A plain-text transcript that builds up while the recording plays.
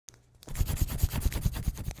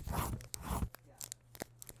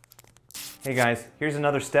Hey guys, here's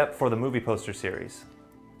another step for the movie poster series.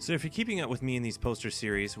 So if you're keeping up with me in these poster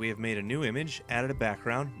series, we have made a new image, added a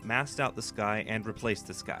background, masked out the sky, and replaced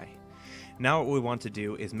the sky. Now what we want to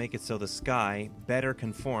do is make it so the sky better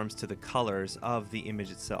conforms to the colors of the image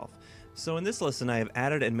itself. So in this lesson I have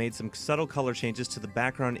added and made some subtle color changes to the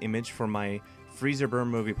background image for my Freezer Burn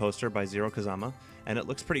movie poster by Zero Kazama, and it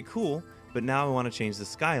looks pretty cool, but now I want to change the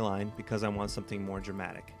skyline because I want something more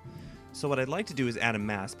dramatic. So what I'd like to do is add a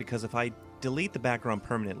mask, because if I delete the background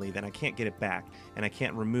permanently, then I can't get it back, and I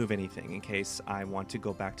can't remove anything in case I want to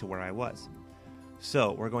go back to where I was.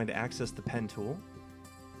 So we're going to access the pen tool,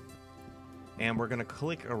 and we're going to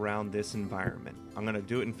click around this environment. I'm going to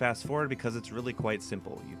do it in fast forward because it's really quite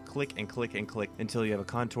simple. You click and click and click until you have a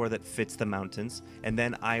contour that fits the mountains, and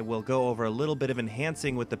then I will go over a little bit of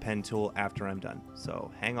enhancing with the pen tool after I'm done.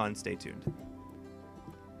 So hang on, stay tuned.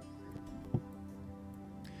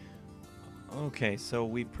 Okay, so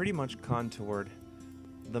we've pretty much contoured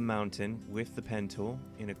the mountain with the pen tool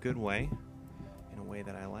in a good way, in a way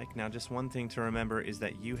that I like. Now just one thing to remember is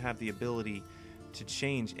that you have the ability to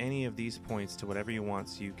change any of these points to whatever you want,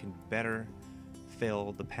 so you can better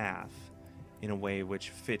fill the path in a way which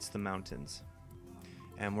fits the mountains.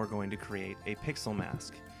 And we're going to create a pixel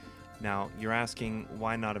mask. Now, you're asking,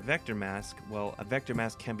 why not a vector mask? Well, a vector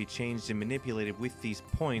mask can be changed and manipulated with these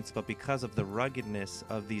points, but because of the ruggedness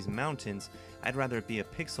of these mountains, I'd rather it be a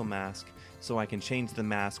pixel mask so I can change the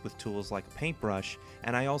mask with tools like a paintbrush,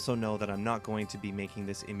 and I also know that I'm not going to be making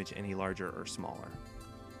this image any larger or smaller.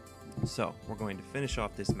 So, we're going to finish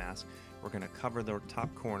off this mask. We're going to cover the top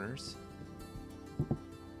corners.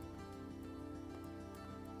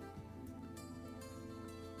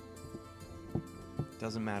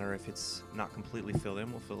 Doesn't matter if it's not completely filled in,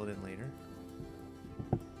 we'll fill it in later.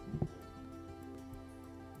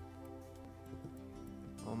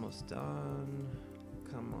 Almost done.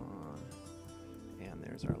 Come on. And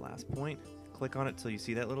there's our last point. Click on it till you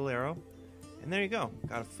see that little arrow. And there you go.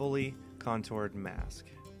 Got a fully contoured mask.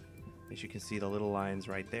 As you can see, the little lines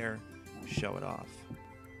right there show it off.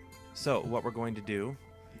 So what we're going to do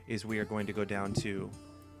is we are going to go down to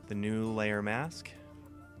the new layer mask,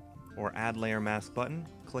 or add layer mask button,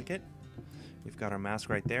 click it. We've got our mask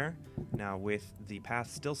right there. Now with the path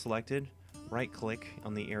still selected, right click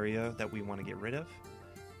on the area that we want to get rid of,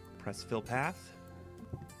 press fill path,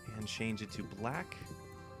 and change it to black.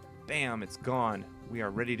 Bam, it's gone. We are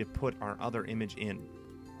ready to put our other image in.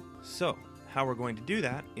 So how we're going to do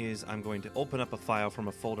that is I'm going to open up a file from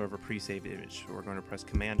a folder of a pre-saved image. So we're going to press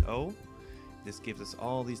Command O. This gives us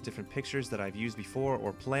all these different pictures that I've used before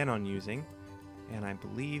or plan on using. And I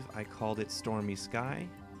believe I called it Stormy Sky.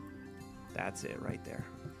 That's it right there.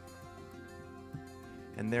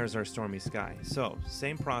 And there's our Stormy Sky. So,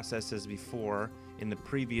 same process as before in the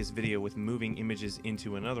previous video with moving images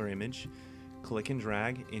into another image. Click and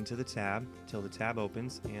drag into the tab till the tab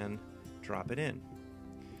opens and drop it in.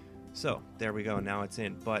 So, there we go, now it's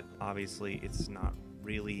in, but obviously it's not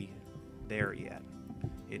really there yet.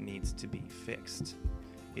 It needs to be fixed.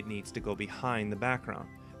 It needs to go behind the background.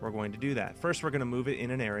 We're going to do that. First, we're going to move it in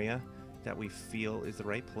an area that we feel is the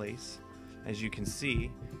right place. As you can see,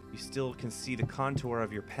 you still can see the contour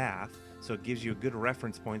of your path, so it gives you a good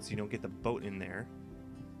reference point so you don't get the boat in there.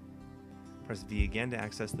 Press V again to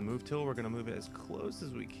access the move tool. We're going to move it as close as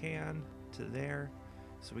we can to there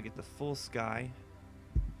so we get the full sky.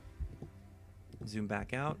 Zoom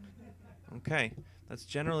back out. Okay, that's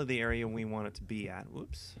generally the area we want it to be at.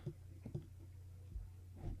 Whoops.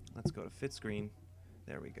 Let's go to fit screen.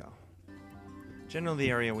 There we go. Generally the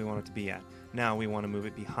area we want it to be at. Now we want to move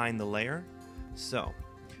it behind the layer. So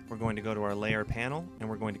we're going to go to our layer panel and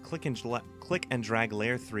we're going to click and drag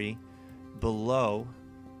layer 3 below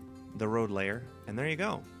the road layer. And there you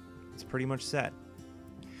go. It's pretty much set.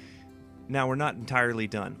 Now we're not entirely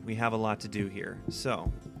done. We have a lot to do here.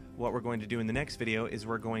 So what we're going to do in the next video is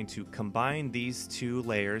we're going to combine these two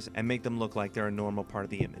layers and make them look like they're a normal part of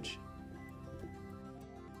the image.